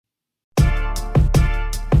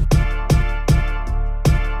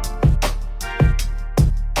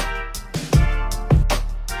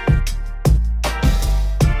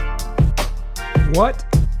What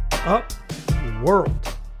up, world?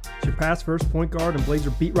 It's your past first point guard and Blazer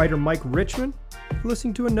beat writer Mike Richman. You're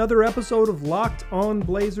listening to another episode of Locked On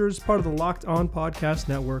Blazers, part of the Locked On Podcast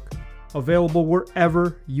Network, available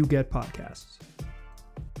wherever you get podcasts.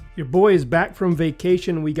 Your boy is back from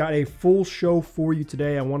vacation. We got a full show for you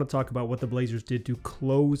today. I want to talk about what the Blazers did to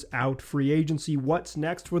close out free agency, what's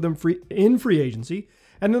next for them in free agency,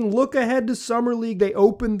 and then look ahead to Summer League. They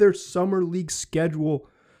opened their Summer League schedule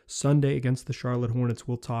Sunday against the Charlotte Hornets.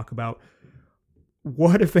 We'll talk about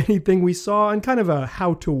what, if anything, we saw and kind of a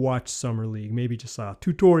how to watch Summer League. Maybe just a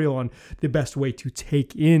tutorial on the best way to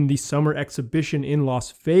take in the summer exhibition in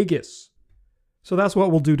Las Vegas. So that's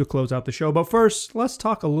what we'll do to close out the show. But first, let's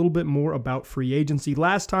talk a little bit more about free agency.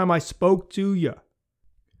 Last time I spoke to you,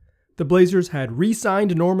 the Blazers had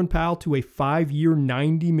re-signed Norman Powell to a 5-year,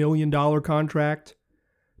 $90 million contract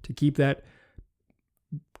to keep that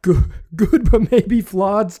good but maybe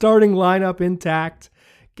flawed starting lineup intact,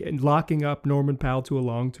 locking up Norman Powell to a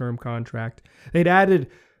long-term contract. They'd added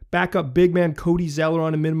backup big man Cody Zeller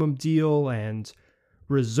on a minimum deal and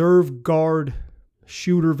reserve guard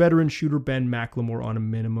veteran shooter Ben McLemore on a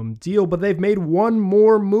minimum deal, but they've made one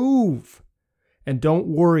more move. And don't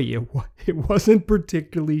worry, it wasn't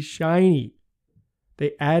particularly shiny.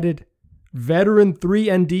 They added veteran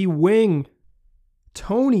 3-and-D wing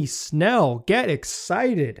Tony Snell. Get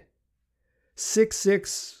excited. 6'6"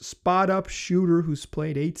 spot-up shooter who's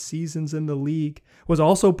played 8 seasons in the league. Was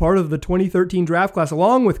also part of the 2013 draft class,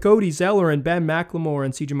 along with Cody Zeller and Ben McLemore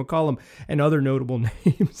and CJ McCollum and other notable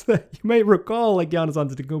names that you may recall, like Giannis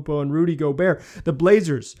Antetokounmpo and Rudy Gobert. The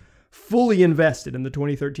Blazers fully invested in the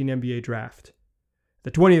 2013 NBA draft. The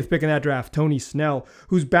 20th pick in that draft, Tony Snell,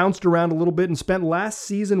 who's bounced around a little bit and spent last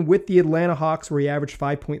season with the Atlanta Hawks, where he averaged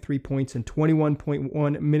 5.3 points and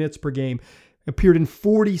 21.1 minutes per game, appeared in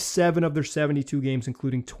 47 of their 72 games,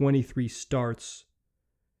 including 23 starts.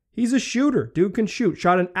 He's a shooter. Dude can shoot.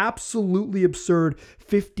 Shot an absolutely absurd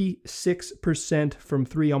 56% from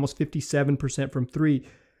three, almost 57% from three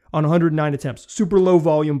on 109 attempts. Super low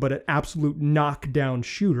volume, but an absolute knockdown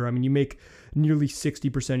shooter. I mean, you make nearly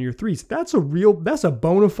 60% of your threes. That's a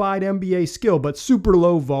bona fide NBA skill, but super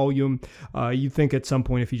low volume. You'd think at some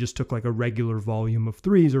point if he just took like a regular volume of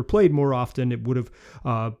threes or played more often, it would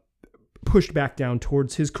have pushed back down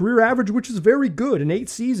towards his career average, which is very good. In 8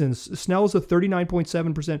 seasons, Snell is a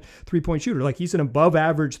 39.7% three-point shooter. Like, he's an above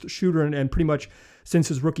average shooter and pretty much since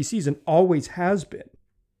his rookie season always has been.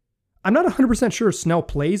 I'm not 100% sure Snell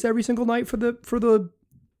plays every single night for the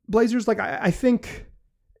Blazers. Like, I think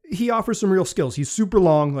he offers some real skills. He's super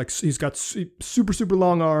long, like he's got super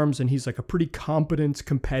long arms, and he's like a pretty competent,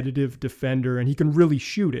 competitive defender, and he can really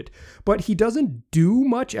shoot it. But he doesn't do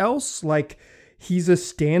much else. Like, he's a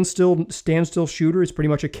standstill shooter. He's pretty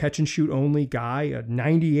much a catch and shoot only guy.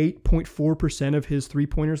 98.4% of his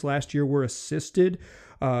 3-pointers last year were assisted.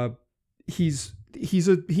 He's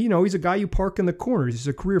a guy you park in the corners. He's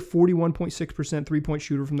a career 41.6% 3-point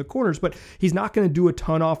shooter from the corners, but he's not going to do a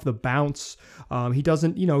ton off the bounce. He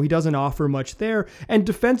doesn't offer much there. And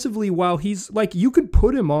defensively, while he's like, you could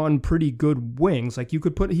put him on pretty good wings. Like,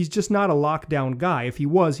 he's just not a lockdown guy. If he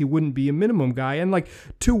was, he wouldn't be a minimum guy. And like,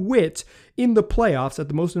 to wit, in the playoffs at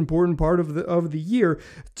the most important part of the year,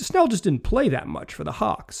 Snell just didn't play that much for the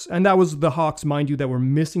Hawks. And that was the Hawks, mind you, that were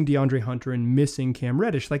missing DeAndre Hunter and missing Cam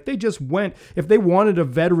Reddish. Like, they just went, if they wanted a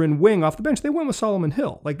veteran wing off the bench, they went with Solomon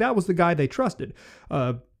Hill. Like, that was the guy they trusted.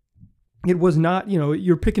 It was not,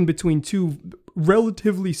 you're picking between two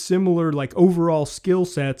relatively similar, like, overall skill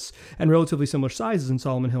sets and relatively similar sizes in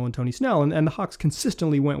Solomon Hill and Tony Snell, and the Hawks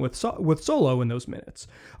consistently went with Solo in those minutes,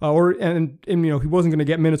 he wasn't going to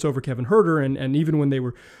get minutes over Kevin Huerter, and even when they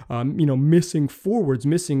were, missing forwards,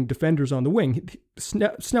 missing defenders on the wing,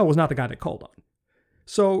 Snell was not the guy that called on.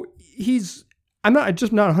 So I'm not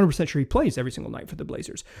 100% sure he plays every single night for the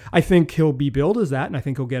Blazers. I think he'll be billed as that, and I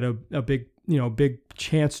think he'll get a big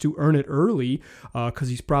chance to earn it early because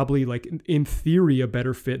he's probably, like, in theory, a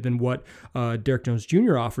better fit than what Derrick Jones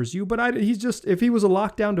Jr. offers you. But if he was a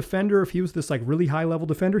lockdown defender, if he was this like really high level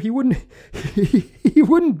defender, he wouldn't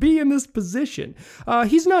be in this position.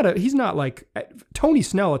 He's not like Tony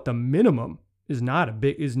Snell at the minimum. Is not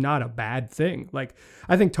a bad thing. Like,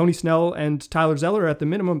 I think Tony Snell and Tyler Zeller at the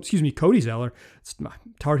minimum, Cody Zeller, it's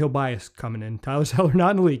Tar Heel bias coming in. Tyler Zeller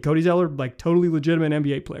not in the league. Cody Zeller, like, totally legitimate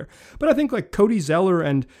NBA player. But I think like Cody Zeller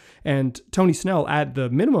and Tony Snell at the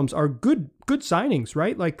minimums are good signings,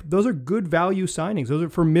 right? Like, those are good value signings. Those are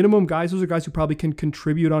for minimum guys. Those are guys who probably can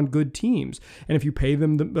contribute on good teams. And if you pay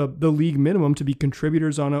them the league minimum to be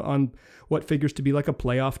contributors on what figures to be like a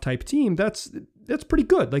playoff type team, that's pretty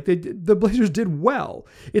good. Like, the Blazers did well.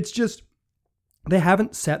 It's just they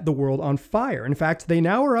haven't set the world on fire. In fact, they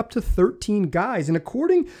now are up to 13 guys. And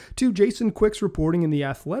according to Jason Quick's reporting in The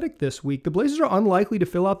Athletic this week, the Blazers are unlikely to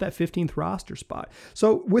fill out that 15th roster spot.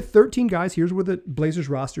 So with 13 guys, here's where the Blazers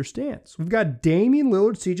roster stands. We've got Damian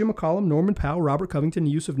Lillard, CJ McCollum, Norman Powell, Robert Covington,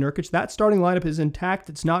 and Yusuf Nurkic. That starting lineup is intact.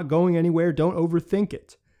 It's not going anywhere. Don't overthink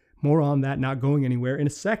it. More on that not going anywhere in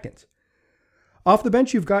a second. Off the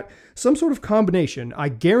bench, you've got some sort of combination. I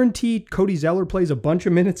guarantee Cody Zeller plays a bunch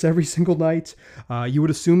of minutes every single night. You would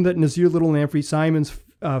assume that Nazir Little and Anthony Simons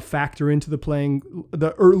factor into the playing,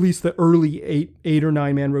 or at least the early eight or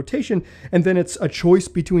nine man rotation. And then it's a choice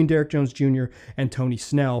between Derek Jones Jr. and Tony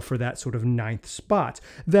Snell for that sort of ninth spot.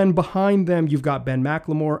 Then behind them, you've got Ben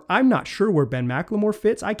McLemore. I'm not sure where Ben McLemore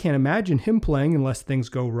fits. I can't imagine him playing unless things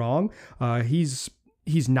go wrong.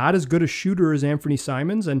 He's not as good a shooter as Anthony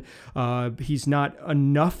Simons, and he's not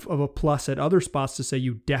enough of a plus at other spots to say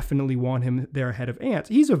you definitely want him there ahead of Ant.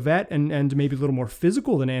 He's a vet and maybe a little more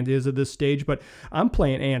physical than Ant is at this stage, but I'm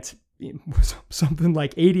playing Ant something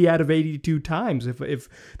like 80 out of 82 times if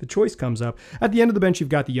the choice comes up. At the end of the bench, you've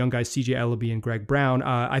got the young guys, CJ Elleby and Greg Brown.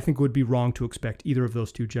 I think it would be wrong to expect either of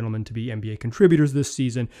those two gentlemen to be NBA contributors this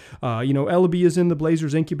season. Elleby is in the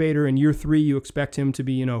Blazers incubator. In year 3, you expect him to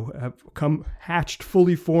be, have come hatched,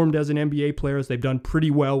 fully formed as an NBA player, as they've done pretty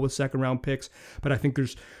well with second round picks. But I think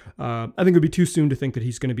I think it would be too soon to think that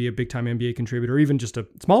he's going to be a big time NBA contributor, or even just a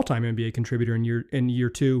small time NBA contributor in year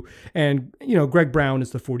 2. And, Greg Brown is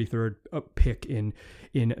the 43rd pick in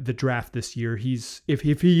the draft this year.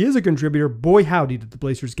 If he is a contributor, boy howdy did the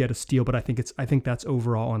Blazers get a steal, but I think that's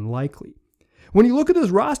overall unlikely. When you look at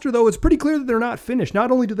this roster, though, it's pretty clear that they're not finished.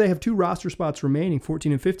 Not only do they have 2 roster spots remaining,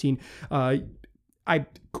 14 and 15,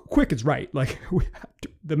 Quick is right.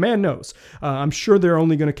 The man knows. I'm sure they're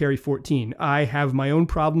only going to carry 14. I have my own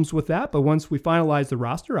problems with that, but once we finalize the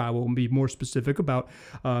roster, I will be more specific about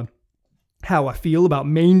how I feel about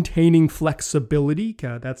maintaining flexibility.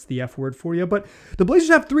 That's the F word for you. But the Blazers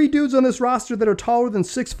have 3 dudes on this roster that are taller than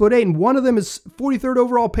 6'8", and one of them is 43rd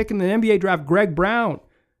overall pick in the NBA draft, Greg Brown.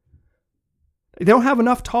 They don't have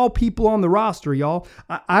enough tall people on the roster, y'all.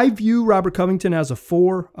 I view Robert Covington as a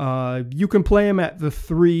 4. You can play him at the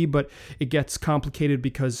 3, but it gets complicated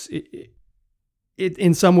because it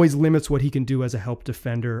in some ways limits what he can do as a help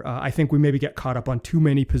defender. I think we maybe get caught up on too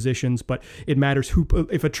many positions, but it matters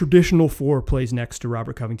if a traditional 4 plays next to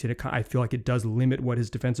Robert Covington, I feel like it does limit what his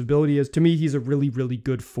defensive ability is. To me, he's a really, really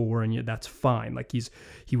good 4, and that's fine.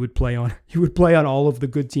 He would play on all of the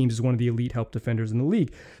good teams as one of the elite help defenders in the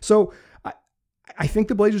league. So I think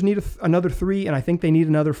the Blazers need another 3, and I think they need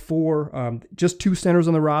another 4. Just 2 centers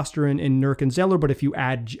on the roster in Nurk and Zeller, but if you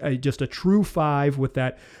add just a true 5 with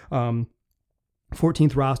that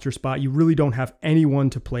 14th roster spot, you really don't have anyone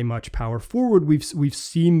to play much power forward. We've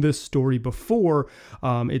seen this story before.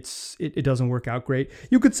 It doesn't work out great.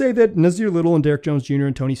 You could say that Nazir Little and Derek Jones Jr.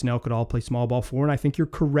 and Tony Snell could all play small ball 4, and I think you're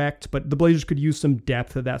correct, but the Blazers could use some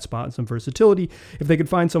depth at that spot and some versatility. If they could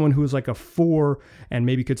find someone who is like a 4 and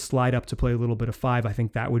maybe could slide up to play a little bit of 5, I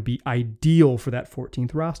think that would be ideal for that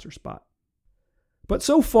 14th roster spot. But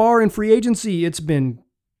so far in free agency, it's been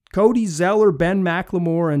Cody Zeller, Ben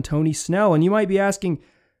McLemore, and Tony Snell. And you might be asking,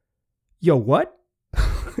 yo, what?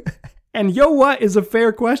 And yo, what is a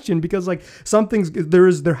fair question, because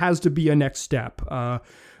there has to be a next step.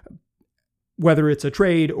 Whether it's a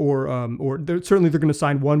trade or certainly they're going to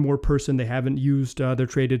sign one more person. They haven't used their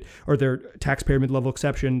traded or their taxpayer mid-level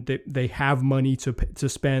exception. They have money to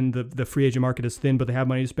spend. The free agent market is thin, but they have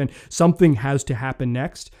money to spend. Something has to happen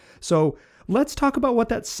next. So let's talk about what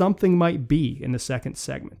that something might be in the second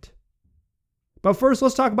segment. But first,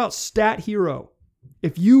 let's talk about Stat Hero.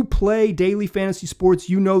 If you play daily fantasy sports,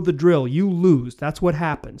 you know the drill. You lose. That's what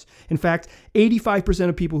happens. In fact, 85%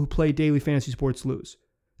 of people who play daily fantasy sports lose.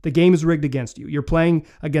 The game is rigged against you. You're playing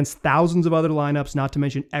against thousands of other lineups, not to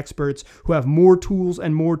mention experts who have more tools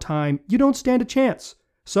and more time. You don't stand a chance.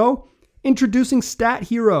 So, introducing Stat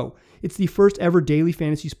Hero. It's the first ever daily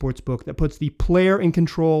fantasy sports book that puts the player in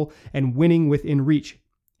control and winning within reach.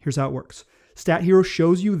 Here's how it works. Stat Hero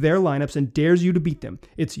shows you their lineups and dares you to beat them.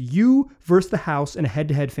 It's you versus the house in a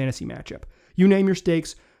head-to-head fantasy matchup. You name your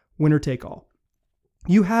stakes, winner take all.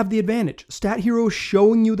 You have the advantage. Stat Hero is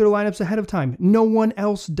showing you their lineups ahead of time. No one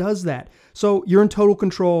else does that. So you're in total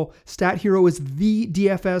control. Stat Hero is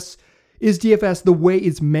DFS the way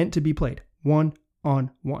it's meant to be played.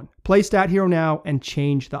 1-on-1. Play Stat Hero now and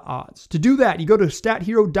change the odds. To do that, you go to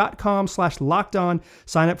stathero.com/lockedon,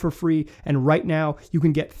 sign up for free, and right now you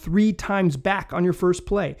can get 3 times back on your first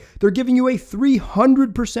play. They're giving you a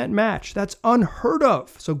 300% match. That's unheard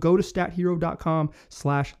of. So go to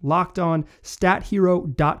stathero.com/lockedon,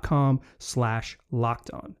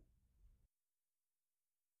 stathero.com/lockedon.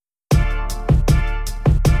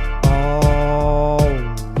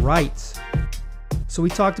 right. So we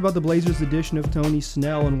talked about the Blazers' addition of Tony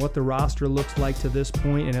Snell and what the roster looks like to this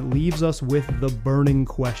point, and it leaves us with the burning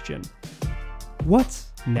question.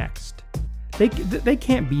 What's next? They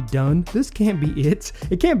can't be done. This can't be it.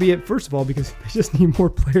 It can't be it, first of all, because they just need more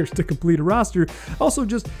players to complete a roster. Also,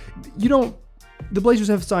 the Blazers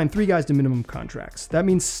have signed 3 guys to minimum contracts. That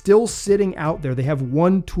means still sitting out there, they have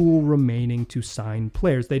one tool remaining to sign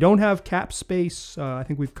players. They don't have cap space. I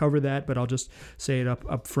think we've covered that, but I'll just say it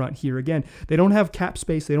up front here again. They don't have cap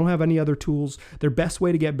space. They don't have any other tools. Their best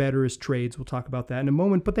way to get better is trades. We'll talk about that in a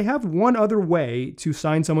moment. But they have one other way to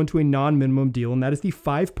sign someone to a non-minimum deal, and that is the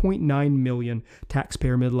 $5.9 million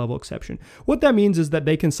taxpayer mid-level exception. What that means is that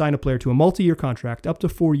they can sign a player to a multi-year contract up to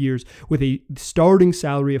 4 years with a starting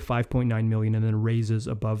salary of $5.9 million and then raises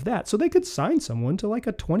above that. So they could sign someone to like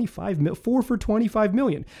a 4 for $25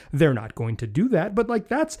 million. They're not going to do that, but like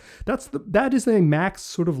that is a max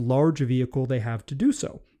sort of large vehicle they have to do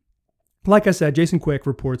so. Like I said, Jason Quick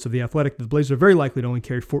reports of The Athletic that the Blazers are very likely to only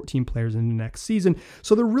carry 14 players into next season,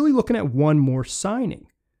 so they're really looking at one more signing.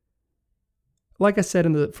 Like I said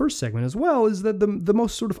in the first segment as well, is that the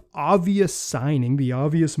most sort of obvious signing, the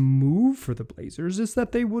obvious move for the Blazers is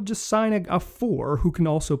that they will just sign a 4 who can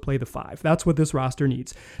also play the 5. That's what this roster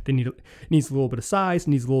needs. Needs a little bit of size,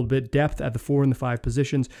 needs a little bit of depth at the 4 and the 5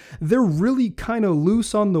 positions. They're really kind of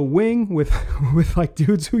loose on the wing with like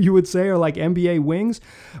dudes who you would say are like NBA wings,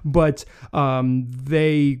 but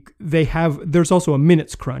there's also a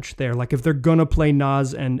minutes crunch there. Like if they're gonna play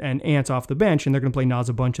Naz and Ant off the bench, and they're gonna play Naz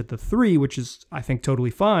a bunch at the 3, which is I think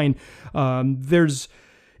totally fine.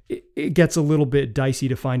 It gets a little bit dicey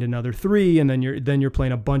to find another 3, and then you're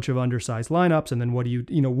playing a bunch of undersized lineups, and then what do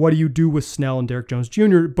you do with Snell and Derrick Jones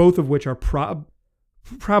Jr., both of which are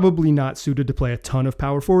probably not suited to play a ton of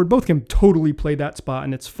power forward. Both can totally play that spot,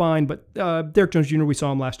 and it's fine. But Derrick Jones Jr., we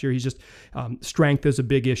saw him last year. He's just strength is a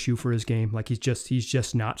big issue for his game. Like he's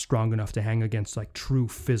just not strong enough to hang against like true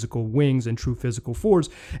physical wings and true physical 4s.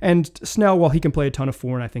 And Snell, while he can play a ton of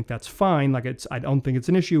 4, and I think that's fine. Like I don't think it's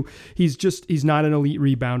an issue. He's not an elite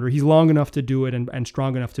rebounder. He's long enough to do it and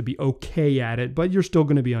strong enough to be okay at it. But you're still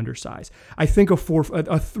going to be undersized. I think a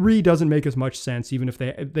 3 doesn't make as much sense, even if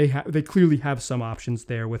they clearly have some options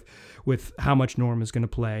there with how much Norm is going to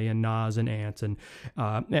play, and Naz and Ant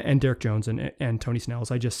and Derrick Jones and Tony Snell,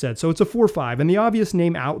 as I just said. So it's a 4-5, and the obvious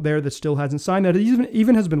name out there that still hasn't signed that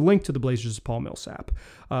even has been linked to the Blazers is Paul Millsap.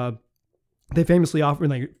 They famously offered,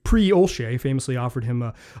 like pre-Olshey, famously offered him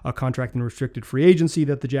a contract in restricted free agency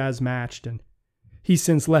that the Jazz matched, and he's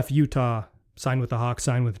since left Utah, signed with the Hawks,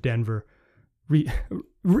 signed with Denver,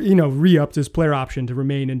 re-upped his player option to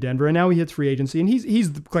remain in Denver, and now he hits free agency, and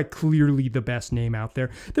he's like clearly the best name out there.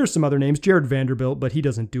 There's some other names, Jared Vanderbilt, but he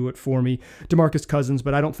doesn't do it for me. DeMarcus Cousins,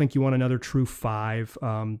 but I don't think you want another true 5.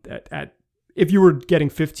 If you were getting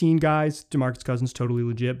 15 guys, DeMarcus Cousins totally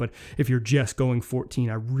legit, but if you're just going 14,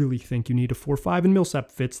 I really think you need a 4-5, and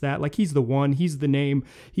Millsap fits that. Like he's the one, he's the name,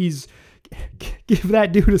 give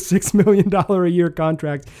that dude a $6 million a year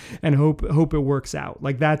contract and hope it works out.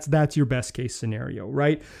 Like that's your best case scenario,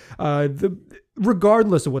 right?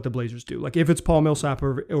 Regardless of what the Blazers do, like if it's Paul Millsap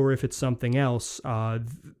or if it's something else,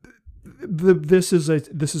 this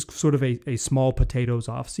is sort of a small potatoes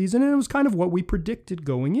offseason, and it was kind of what we predicted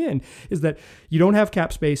going in, is that you don't have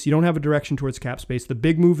cap space, you don't have a direction towards cap space. The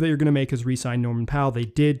big move that you're going to make is re-sign Norman Powell. They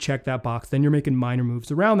did check that box. Then you're making minor moves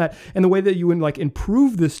around that, and the way that you would like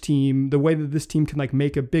improve this team, the way that this team can like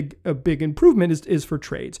make a big improvement is for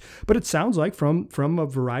trades. But it sounds like from a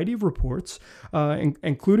variety of reports,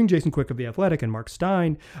 including Jason Quick of The Athletic and Mark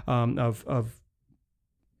Stein of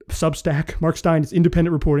Substack. Mark Stein is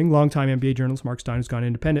independent reporting, longtime NBA journalist. Mark Stein has gone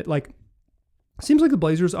independent. Like, seems like the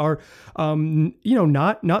Blazers are,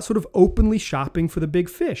 not sort of openly shopping for the big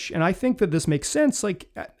fish, and I think that this makes sense.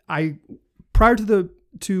 Like, prior to the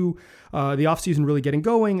offseason really getting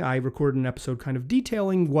going, I recorded an episode kind of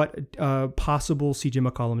detailing what possible CJ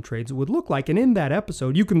McCollum trades would look like. And in that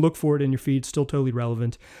episode, you can look for it in your feed, still totally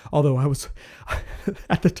relevant. Although I was,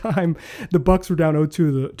 at the time, the Bucks were down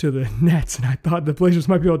 0-2 to the Nets, and I thought the Blazers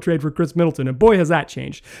might be able to trade for Chris Middleton, and boy, has that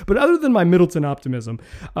changed. But other than my Middleton optimism,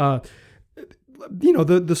 the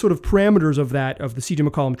sort of parameters of the CJ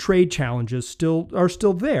McCollum trade challenges are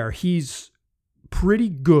still there. He's pretty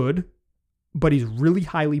good, but he's really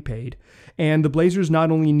highly paid. And the Blazers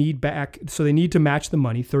not only need back, so they need to match the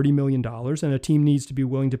money, $30 million, and a team needs to be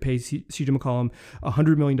willing to pay CJ McCollum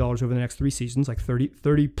 $100 million over the next 3 seasons, like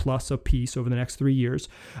 30 plus a piece over the next 3 years.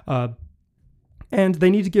 And they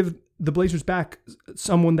need to give the Blazers back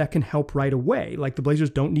someone that can help right away. Like the Blazers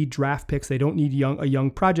don't need draft picks. They don't need a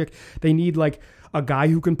young project. They need like a guy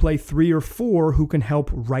who can play 3 or 4 who can help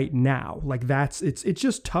right now. Like it's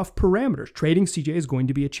just tough parameters. Trading CJ is going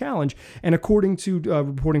to be a challenge. And according to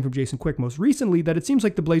reporting from Jason Quick most recently, that it seems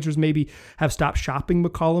like the Blazers maybe have stopped shopping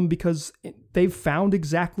McCollum because they've found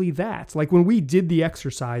exactly that. Like when we did the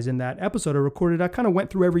exercise in that episode I recorded, I kind of went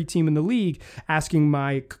through every team in the league asking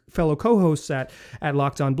my fellow co-hosts at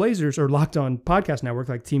Locked On Blazers or Locked On Podcast Network,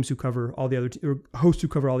 like teams who cover all the other or hosts who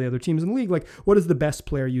cover all the other teams in the league, like what is the best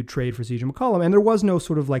player you'd trade for CJ McCollum? And there was no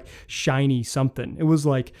sort of like shiny something. It was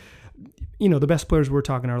like, the best players we're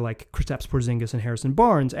talking are like Kristaps Porzingis and Harrison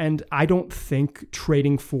Barnes. And I don't think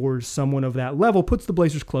trading for someone of that level puts the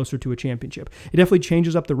Blazers closer to a championship. It definitely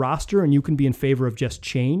changes up the roster, and you can be in favor of just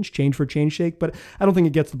change for change sake, but I don't think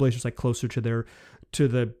it gets the Blazers like closer to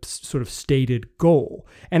the sort of stated goal.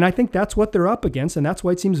 And I think that's what they're up against, and that's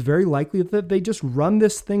why it seems very likely that they just run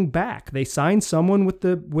this thing back. They sign someone with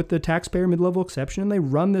the taxpayer mid-level exception, and they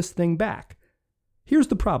run this thing back. Here's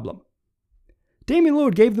the problem. Damian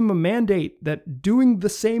Lillard gave them a mandate that doing the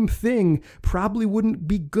same thing probably wouldn't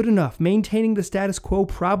be good enough. Maintaining the status quo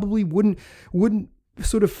probably wouldn't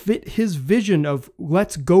sort of fit his vision of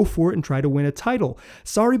let's go for it and try to win a title.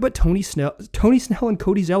 Sorry, but Tony Snell and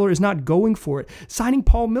Cody Zeller is not going for it. Signing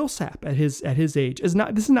Paul Millsap at his age that's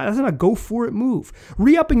not a go for it move.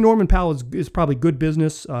 Re-upping Norman Powell is probably good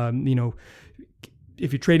business.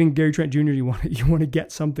 If you're trading Gary Trent Jr., you want to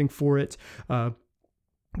get something for it.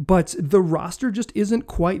 But the roster just isn't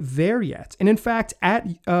quite there yet. And in fact,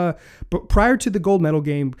 prior to the gold medal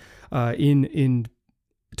game in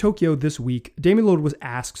Tokyo this week, Damian Lillard was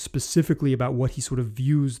asked specifically about what he sort of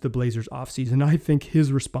views the Blazers offseason. I think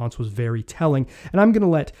his response was very telling. And I'm going to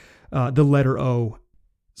let the letter O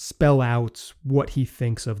spell out what he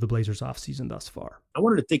thinks of the Blazers offseason thus far. I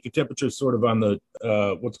wanted to take your temperature sort of on the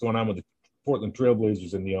what's going on with the Portland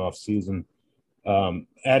Trailblazers in the offseason.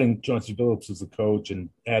 Adding Chauncey Billups as the coach and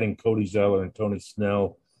adding Cody Zeller and Tony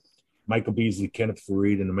Snell, Michael Beasley, Kenneth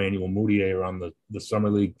Faried, and Emmanuel Mudiay are on the Summer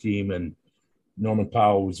League team, and Norman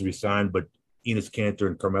Powell was resigned, but Enes Kanter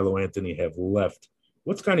and Carmelo Anthony have left.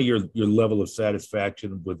 What's kind of your level of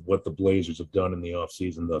satisfaction with what the Blazers have done in the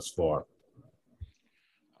offseason thus far?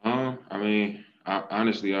 Honestly,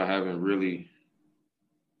 I haven't really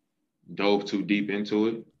dove too deep into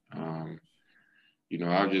it.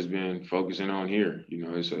 I've just been focusing on here.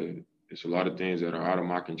 It's a lot of things that are out of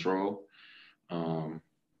my control. When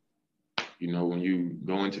you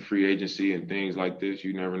go into free agency and things like this,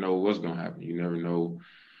 you never know what's going to happen. You never know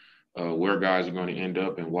where guys are going to end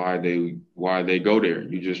up and why they go there.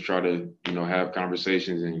 You just try to, have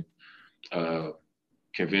conversations and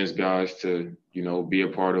convince guys to, be a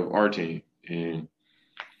part of our team. And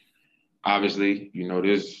obviously,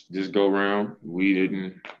 this go round, we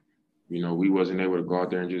didn't. We wasn't able to go out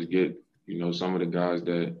there and just get, some of the guys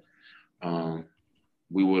that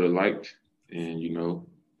we would have liked. And,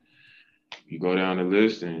 you go down the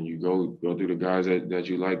list and you go through the guys that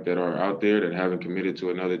you like that are out there that haven't committed to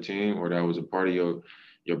another team or that was a part of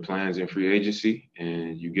your plans in free agency.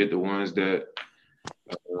 And you get the ones that,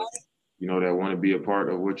 that want to be a part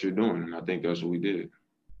of what you're doing. And I think that's what we did.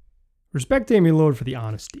 Respect Damian Lillard for the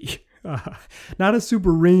honesty. Not a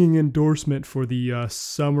super ringing endorsement for the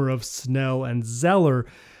summer of Snell and Zeller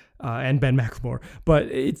and Ben McLemore, but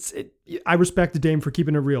I respect the Dame for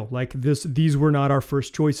keeping it real. Like these were not our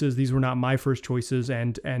first choices. These were not my first choices.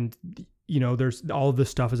 And there's all of this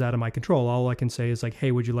stuff is out of my control. All I can say is like,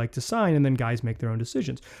 hey, would you like to sign? And then guys make their own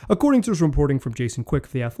decisions. According to reporting from Jason Quick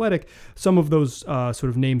of The Athletic, some of those sort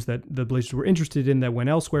of names that the Blazers were interested in that went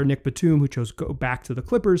elsewhere, Nick Batum, who chose to go back to the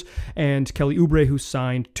Clippers, and Kelly Oubre, who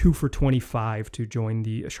signed 2 for $25 to join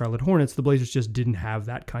the Charlotte Hornets. The Blazers just didn't have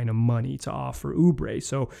that kind of money to offer Oubre.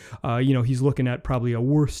 So, he's looking at probably a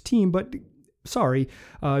worse team, but sorry,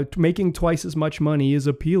 making twice as much money is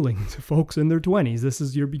appealing to folks in their 20s. This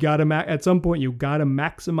is at some point you gotta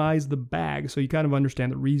maximize the bag. So you kind of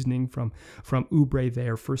understand the reasoning from Oubre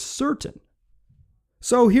there for certain.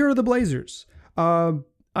 So here are the Blazers.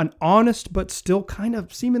 An honest but still kind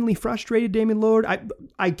of seemingly frustrated Damian Lillard.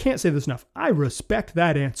 I can't say this enough. I respect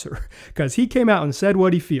that answer because he came out and said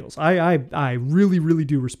what he feels. I really, really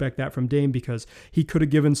do respect that from Dame because he could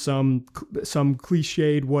have given some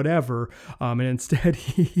cliched whatever, and instead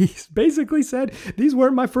he basically said these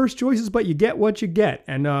weren't my first choices, but you get what you get,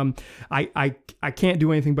 and I can't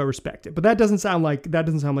do anything but respect it. But that doesn't sound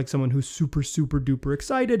like someone who's super, super duper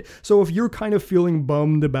excited. So if you're kind of feeling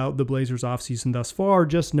bummed about the Blazers offseason thus far,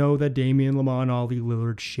 just know that Damian Ollie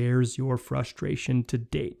Lillard shares your frustration to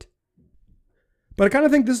date. But I kind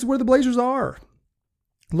of think this is where the Blazers are.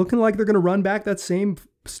 looking like they're going to run back that same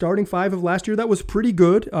starting five of last year. That was pretty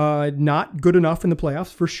good. Not good enough in the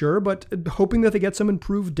playoffs for sure, but hoping that they get some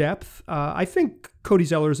improved depth. I think Cody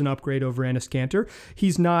Zeller is an upgrade over Enes Kanter.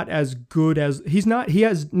 He's not as good as, he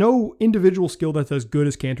has no individual skill that's as good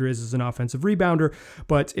as Kanter is as an offensive rebounder,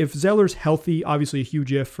 but if Zeller's healthy, obviously a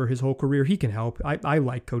huge if for his whole career, he can help. I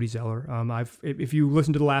like Cody Zeller. If you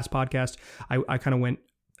listen to the last podcast,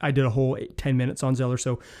 I did a whole 10 minutes on Zeller,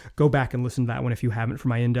 so go back and listen to that one if you haven't for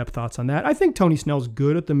my in-depth thoughts on that. I think Tony Snell's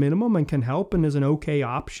good at the minimum and can help and is an okay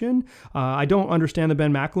option. I don't understand the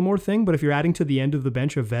Ben McLemore thing, but if you're adding to the end of the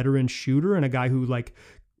bench a veteran shooter and a guy who, like,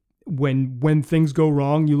 when things go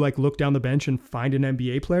wrong, you like look down the bench and find an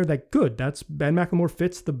NBA player, that good. That's Ben McLemore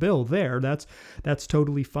fits the bill there. That's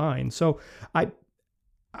totally fine. So I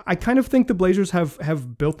kind of think the Blazers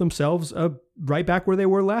have built themselves right back where they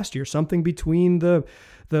were last year, something between the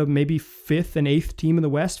maybe 5th and 8th team in the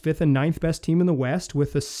West, 5th and 9th best team in the West,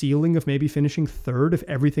 with a ceiling of maybe finishing 3rd if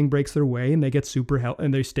everything breaks their way and they get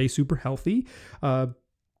and they stay super healthy.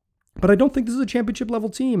 But I don't think this is a championship level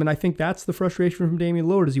team, and I think that's the frustration from Damian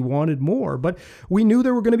Lillard, is he wanted more. But we knew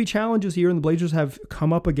there were going to be challenges here, and the Blazers have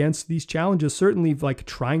come up against these challenges, certainly like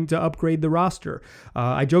trying to upgrade the roster.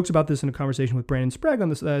 I joked about this in a conversation with Brandon Sprague on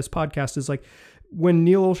this podcast, is like when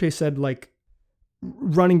Neil Olshey said like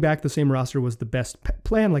running back the same roster was the best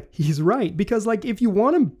plan, like he's right. Because like if you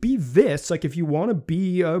want to be this, like if you want to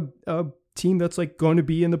be a team that's like going to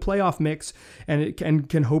be in the playoff mix and it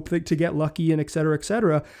can hope to get lucky and et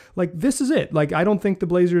cetera, like this is it. Like I don't think the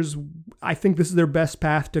Blazers, I think this is their best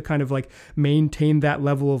path to kind of like maintain that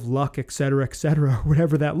level of luck, et cetera,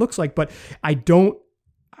 whatever that looks like. But I don't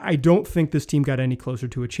think this team got any closer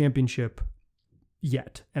to a championship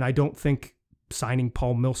yet. And I don't think signing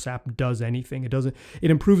Paul Millsap does anything. It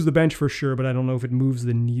improves the bench for sure, but I don't know if it moves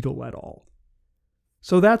the needle at all.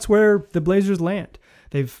 So that's where the Blazers land.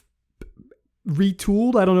 They've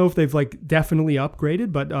retooled. I don't know if they've like definitely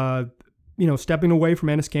upgraded, but stepping away from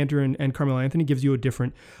Enes Kanter and Carmelo Anthony gives you a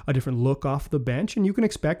different look off the bench, and you can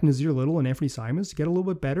expect Nasir Little and Anthony Simons to get a little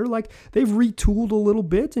bit better. Like they've retooled a little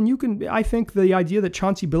bit, and I think the idea that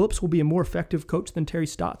Chauncey Billups will be a more effective coach than Terry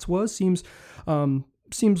Stotts was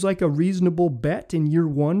seems like a reasonable bet in year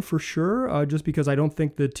one for sure, just because I don't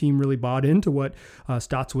think the team really bought into what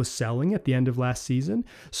Stotts was selling at the end of last season.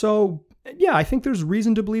 So yeah, I think there's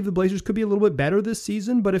reason to believe the Blazers could be a little bit better this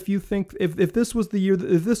season, but if you think, if this was the year,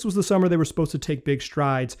 if this was the summer they were supposed to take big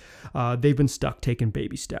strides, they've been stuck taking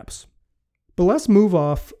baby steps. But let's move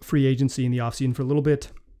off free agency in the offseason for a little bit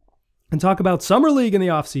and talk about Summer League in the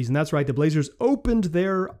offseason. That's right, the Blazers opened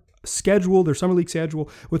their Summer League schedule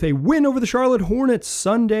with a win over the Charlotte Hornets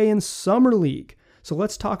Sunday in Summer League. So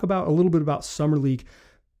let's talk about a little bit about Summer League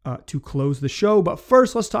to close the show. But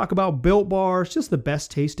first, let's talk about Built Bar. It's just the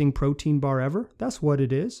best tasting protein bar ever. That's what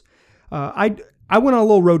it is. I went on a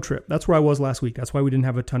little road trip. That's where I was last week. That's why we didn't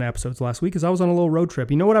have a ton of episodes last week, because I was on a little road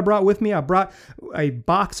trip. You know what I brought with me? I brought a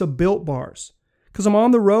box of Built Bars. Because I'm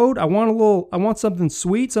on the road, I want something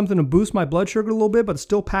sweet, something to boost my blood sugar a little bit, but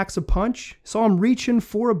still packs a punch. So I'm reaching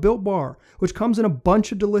for a Built Bar, which comes in a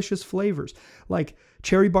bunch of delicious flavors, like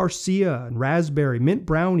cherry barcia and raspberry, mint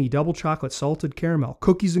brownie, double chocolate, salted caramel,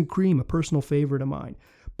 cookies and cream, a personal favorite of mine.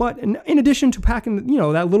 But in addition to packing,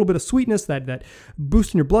 that little bit of sweetness, that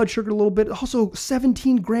boosting your blood sugar a little bit, also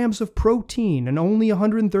 17 grams of protein and only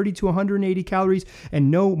 130 to 180 calories and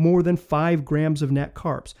no more than 5 grams of net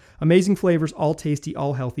carbs. Amazing flavors, all tasty,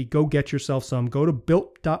 all healthy. Go get yourself some. Go to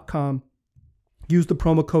Built.com. Use the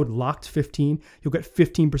promo code LOCKED15. You'll get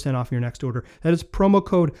 15% off your next order. That is promo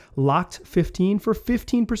code LOCKED15 for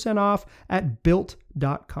 15% off at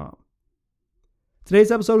Built.com.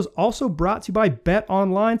 Today's episode is also brought to you by Bet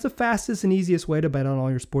Online. It's the fastest and easiest way to bet on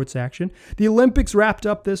all your sports action. The Olympics wrapped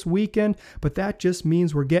up this weekend, but that just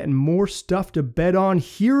means we're getting more stuff to bet on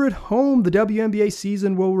here at home. The WNBA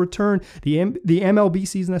season will return. The MLB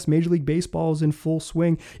season, that's Major League Baseball, is in full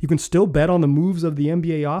swing. You can still bet on the moves of the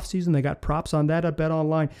NBA offseason. They got props on that at Bet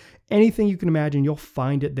Online. Anything you can imagine, you'll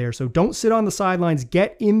find it there. So don't sit on the sidelines.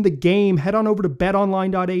 Get in the game. Head on over to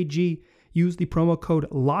betonline.ag. Use the promo code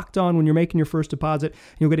LOCKEDON when you're making your first deposit,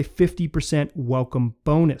 and you'll get a 50% welcome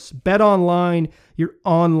bonus. Bet Online, your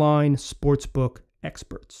online sportsbook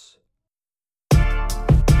experts.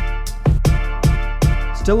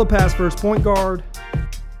 Still a pass first point guard.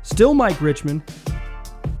 Still Mike Richman.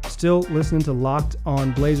 Still listening to Locked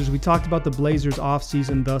On Blazers. We talked about the Blazers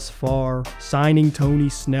offseason thus far, signing Tony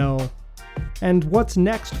Snell. And what's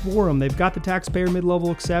next for them? They've got the taxpayer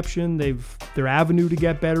mid-level exception. Their avenue to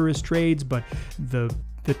get better is trades, but the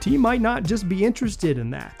team might not just be interested in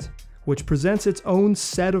that. which presents its own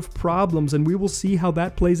set of problems, and we will see how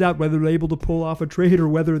that plays out, whether they're able to pull off a trade or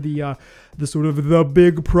whether the sort of the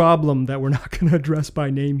big problem that we're not going to address by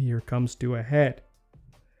name here comes to a head.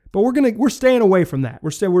 But we're staying away from that.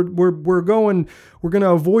 We're going to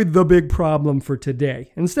avoid the big problem for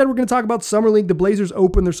today. Instead, we're going to talk about Summer League. The Blazers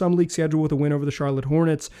open their Summer League schedule with a win over the Charlotte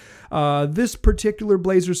Hornets. This particular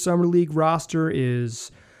Blazers Summer League roster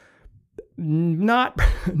is not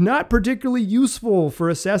particularly useful for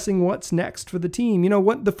assessing what's next for the team. You know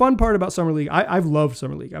what? The fun part about Summer League, I've loved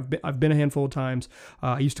Summer League. I've been a handful of times.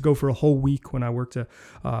 I used to go for a whole week when I worked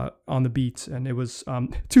on the beats, and it was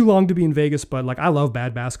too long to be in Vegas. But like, I love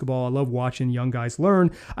bad basketball. I love watching young guys learn.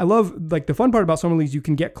 I love, like, the fun part about Summer League is you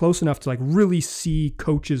can get close enough to like really see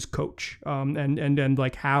coaches coach, and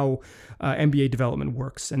like how NBA development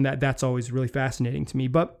works, and that's always really fascinating to me.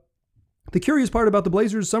 But the curious part about the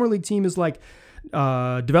Blazers Summer League team is like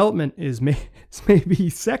development is maybe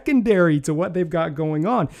secondary to what they've got going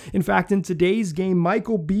on. In fact, in today's game,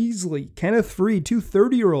 Michael Beasley, Kenneth Faried, two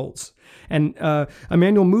 30-year-olds, and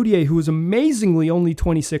Emmanuel Mudiay, who is amazingly only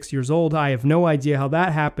 26 years old. I have no idea how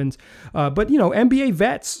that happens. But, you know, NBA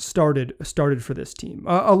vets started for this team,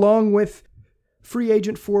 along with free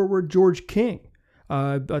agent forward George King,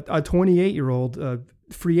 a 28-year-old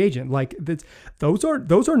free agent. Like, those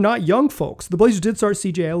are not young folks. The Blazers did start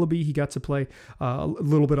CJ Ellaby. He got to play a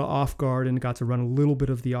little bit of off guard and got to run a little bit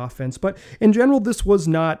of the offense. But in general, this is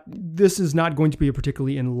not going to be a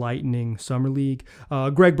particularly enlightening Summer League.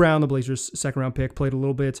 Greg Brown, the Blazers' second-round pick, played a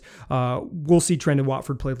little bit. We'll see Trendon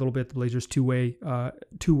Watford play a little bit. The Blazers' two-way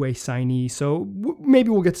signee. So maybe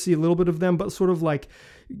we'll get to see a little bit of them, but sort of like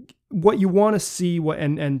what you want to see,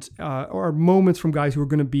 are moments from guys who are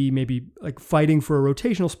going to be maybe like fighting for a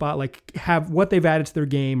rotational spot, like have what they've added to their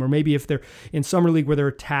game, or maybe if they're in Summer League where they're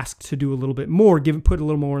tasked to do a little bit more, put a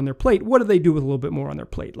little more on their plate. What do they do with a little bit more on their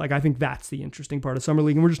plate? Like, I think that's the interesting part of Summer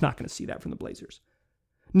League, and we're just not going to see that from the Blazers.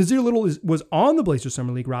 Nassir Little was on the Blazers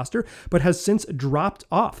Summer League roster, but has since dropped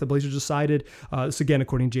off. The Blazers decided, this again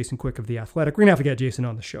according to Jason Quick of The Athletic, we're going to have to get Jason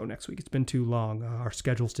on the show next week. It's been too long. Our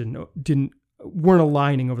schedules weren't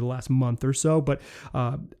aligning over the last month or so, but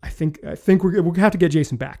I think we'll have to get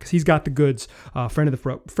Jason back because he's got the goods. Friend of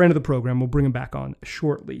the program. We'll bring him back on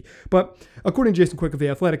shortly. But according to Jason Quick of The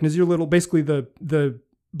Athletic, Nassir Little, basically the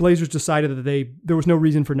Blazers decided that there was no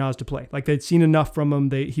reason for Naz to play. Like, they'd seen enough from him.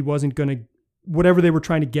 He wasn't going to, whatever they were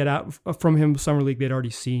trying to get out from him Summer League, they'd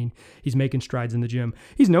already seen. He's making strides in the gym.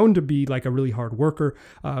 He's known to be like a really hard worker.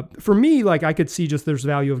 For me, like, I could see just there's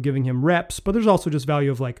value of giving him reps, but there's also just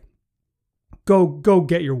value of like, go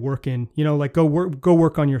get your work in, you know, like go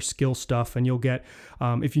work on your skill stuff, and you'll get,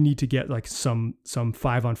 if you need to get like some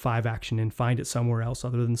 5-on-5 action, and find it somewhere else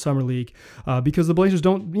other than Summer League, because the Blazers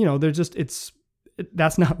don't, you know,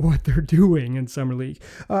 that's not what they're doing in Summer League.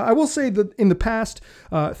 I will say that in the past,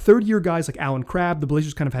 third-year guys like Alan Crabb, the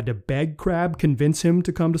Blazers kind of had to beg Crabb, convince him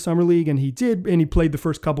to come to Summer League, and he did, and he played the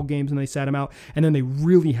first couple games, and they sat him out, and then they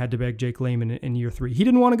really had to beg Jake Layman in year 3. He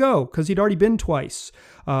didn't want to go because he'd already been twice.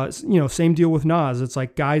 Same deal with Naz. It's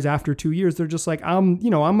like guys after 2 years, they're just like, I'm an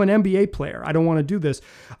NBA player. I don't want to do this.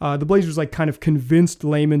 The Blazers like kind of convinced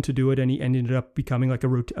Layman to do it, and he ended up becoming like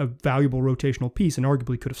a valuable rotational piece, and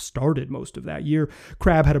arguably could have started most of that year.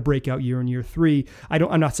 Crabb had a breakout year in year 3.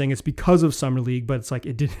 I'm not saying it's because of Summer League, but it's like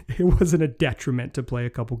it wasn't a detriment to play a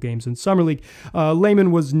couple games in Summer League.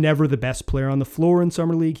 Layman was never the best player on the floor in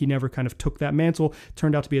Summer League. He never kind of took that mantle.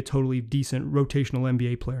 Turned out to be a totally decent rotational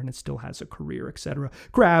NBA player, and it still has a career, etc.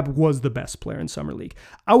 Crabb was the best player in Summer League.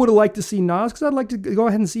 I would have liked to see Naz, because I'd like to go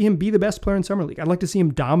ahead and see him be the best player in Summer League. I'd like to see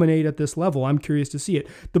him dominate at this level. I'm curious to see it.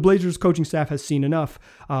 The Blazers coaching staff has seen enough.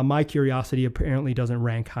 My curiosity apparently doesn't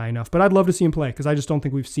rank high enough, but I'd love to see him play, because I just don't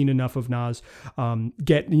think we've seen enough of Naz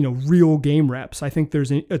get real game reps. I think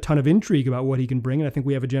there's a ton of intrigue about what he can bring, and I think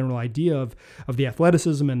we have a general idea of the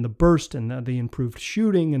athleticism and the burst and the improved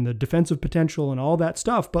shooting and the defensive potential and all that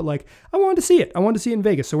stuff. But like, I wanted to see it. I wanted to see it in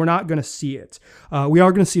Vegas, so we're not going to see it. We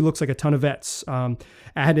are going to see, looks like, a ton of vets.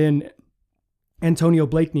 Add in Antonio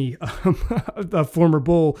Blakeney, a former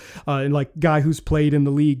Bull, and like guy who's played in the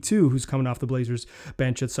league too, who's coming off the Blazers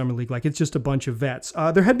bench at Summer League. Like, it's just a bunch of vets.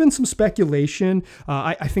 There had been some speculation.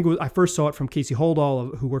 I think I first saw it from Casey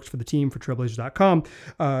Holdall, who works for the team for Trailblazers.com.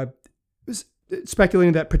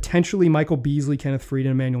 speculating that potentially Michael Beasley, Kenneth Faried,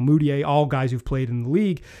 and Emmanuel Mudiay, all guys who've played in the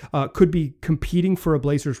league, could be competing for a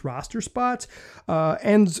Blazers roster spot.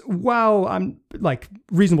 And while I'm like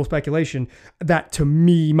reasonable speculation, that to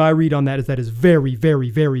me, my read on that is very, very,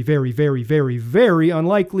 very, very, very, very, very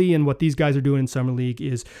unlikely. And what these guys are doing in Summer League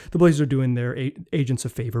is the Blazers are doing their agents a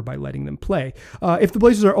favor by letting them play. If the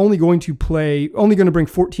Blazers are only going to bring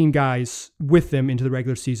 14 guys with them into the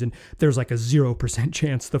regular season, there's like a 0%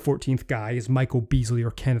 chance the 14th guy is Michael Beasley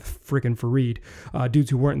or Kenneth friggin' Faried, dudes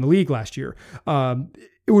who weren't in the league last year.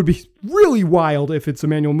 It would be really wild if it's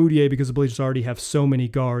Emmanuel Mudiay because the Blazers already have so many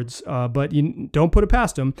guards, but you don't put it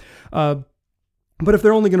past them. But if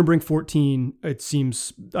they're only going to bring 14, it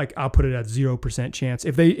seems like I'll put it at 0% chance.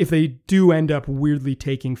 If they do end up weirdly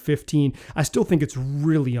taking 15, I still think it's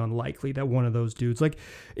really unlikely that one of those dudes, like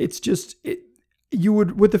it's just you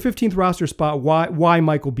would, with the 15th roster spot, why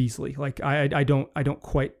Michael Beasley? Like I don't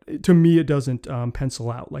quite, to me it doesn't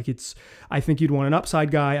pencil out. Like I think you'd want an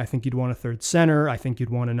upside guy. I think you'd want a third center. I think you'd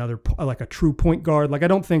want another, like a true point guard. Like I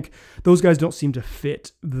don't think those guys don't seem to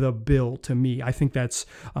fit the bill to me. I think that's,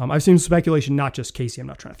 I've seen speculation, not just Casey. I'm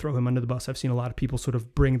not trying to throw him under the bus. I've seen a lot of people sort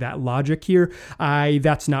of bring that logic here.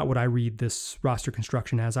 That's not what I read this roster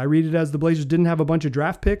construction as. I read it as the Blazers didn't have a bunch of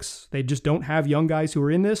draft picks. They just don't have young guys who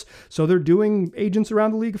are in this. So they're doing agents around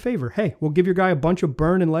the league a favor. Hey, we'll give your guy a bunch of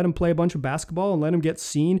burn and let him play a bunch of basketball and let him get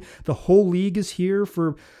seen. The whole league is here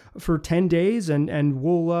for 10 days and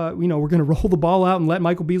we'll, we're going to roll the ball out and let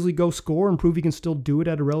Michael Beasley go score and prove he can still do it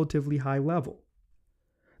at a relatively high level.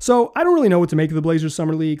 So I don't really know what to make of the Blazers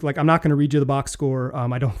Summer League. Like I'm not going to read you the box score.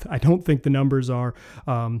 I don't think the numbers are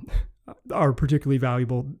particularly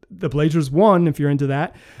valuable. The Blazers won, if you're into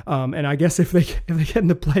that. And I guess if they get in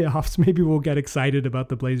the playoffs, maybe we'll get excited about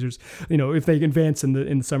the Blazers. If they advance in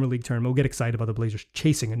the Summer League tournament, we'll get excited about the Blazers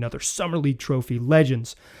chasing another Summer League trophy.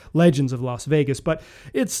 Legends of Las Vegas. But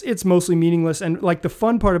it's mostly meaningless. And like the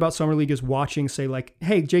fun part about Summer League is watching, say like,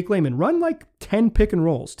 hey, Jake Layman, run like 10 pick and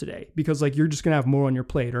rolls today because like you're just going to have more on your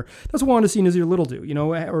plate. Or that's what I want to see Nazir Little do,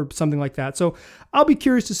 or something like that. So I'll be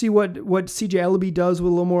curious to see what CJ Ellaby does with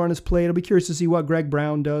a little more on his plate. I'll be curious to see what Greg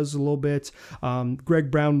Brown does a little bit.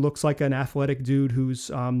 Greg Brown looks like an athletic dude who's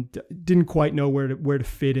didn't quite know where to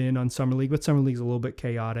fit in on Summer League, but Summer League's a little bit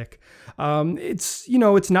chaotic. It's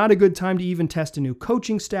not a good time to even test a new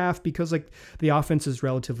coaching staff because like the offense is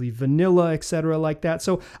relatively vanilla, etc. like that.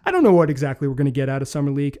 So I don't know what exactly we're going to get out of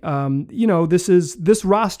Summer League. This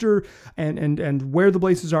roster and where the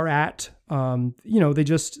Blazers are at.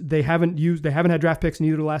 They haven't had draft picks in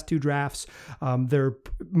either of the last two drafts. Their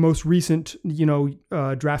most recent,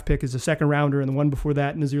 draft pick is a second rounder, and the one before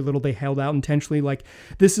that, Nazir Little, they held out intentionally. Like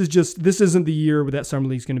this isn't the year where that Summer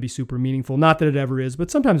League is going to be super meaningful. Not that it ever is,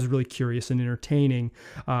 but sometimes it's really curious and entertaining,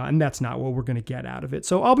 and that's not what we're going to get out of it.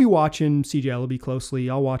 So I'll be watching CJ Ellaby closely.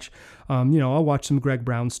 I'll watch some Greg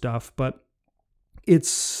Brown stuff, but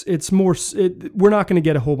it's more, we're not going to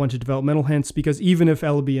get a whole bunch of developmental hints because even if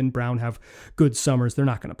Ellaby and Brown have good summers, they're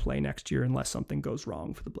not going to play next year unless something goes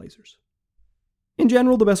wrong for the Blazers. In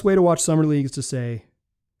general, the best way to watch Summer League is to say,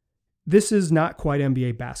 this is not quite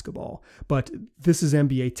NBA basketball, but this is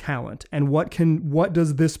NBA talent. And what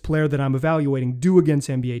does this player that I'm evaluating do against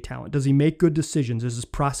NBA talent? Does he make good decisions? Is his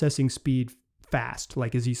processing speed fast?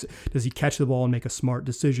 Like, does he catch the ball and make a smart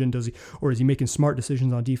decision? Is he making smart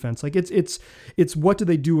decisions on defense? Like it's what do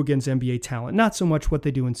they do against NBA talent? Not so much what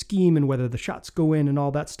they do in scheme and whether the shots go in and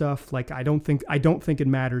all that stuff. Like I don't think it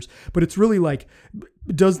matters, but it's really like,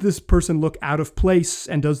 does this person look out of place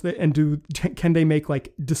and can they make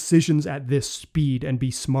like decisions at this speed and be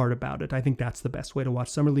smart about it? I think that's the best way to watch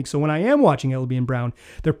Summer League. So when I am watching Ellaby and Brown,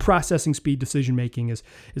 their processing speed, decision making is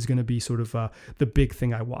going to be sort of the big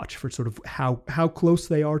thing I watch for sort of how close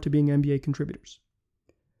they are to being NBA contributors.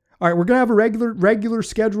 All right, we're going to have a regular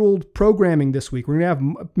scheduled programming this week. We're going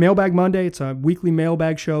to have Mailbag Monday. It's a weekly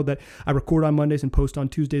mailbag show that I record on Mondays and post on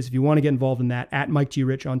Tuesdays. If you want to get involved in that, at Mike G.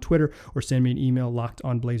 Rich on Twitter or send me an email,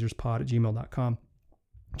 lockedonblazerspod@gmail.com.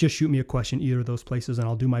 Just shoot me a question either of those places, and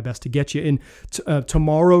I'll do my best to get you in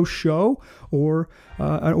tomorrow's show or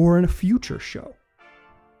in a future show.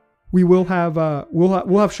 We will have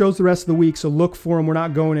we'll have shows the rest of the week, so look for them. We're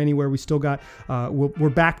not going anywhere. We still got we're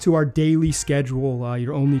back to our daily schedule,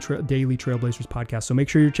 your only daily Trailblazers podcast. So make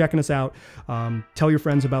sure you're checking us out. Tell your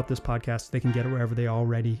friends about this podcast. They can get it wherever they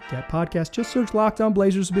already get podcasts. Just search Locked On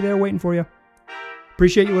Blazers. We'll be there waiting for you.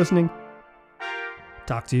 Appreciate you listening.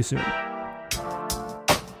 Talk to you soon.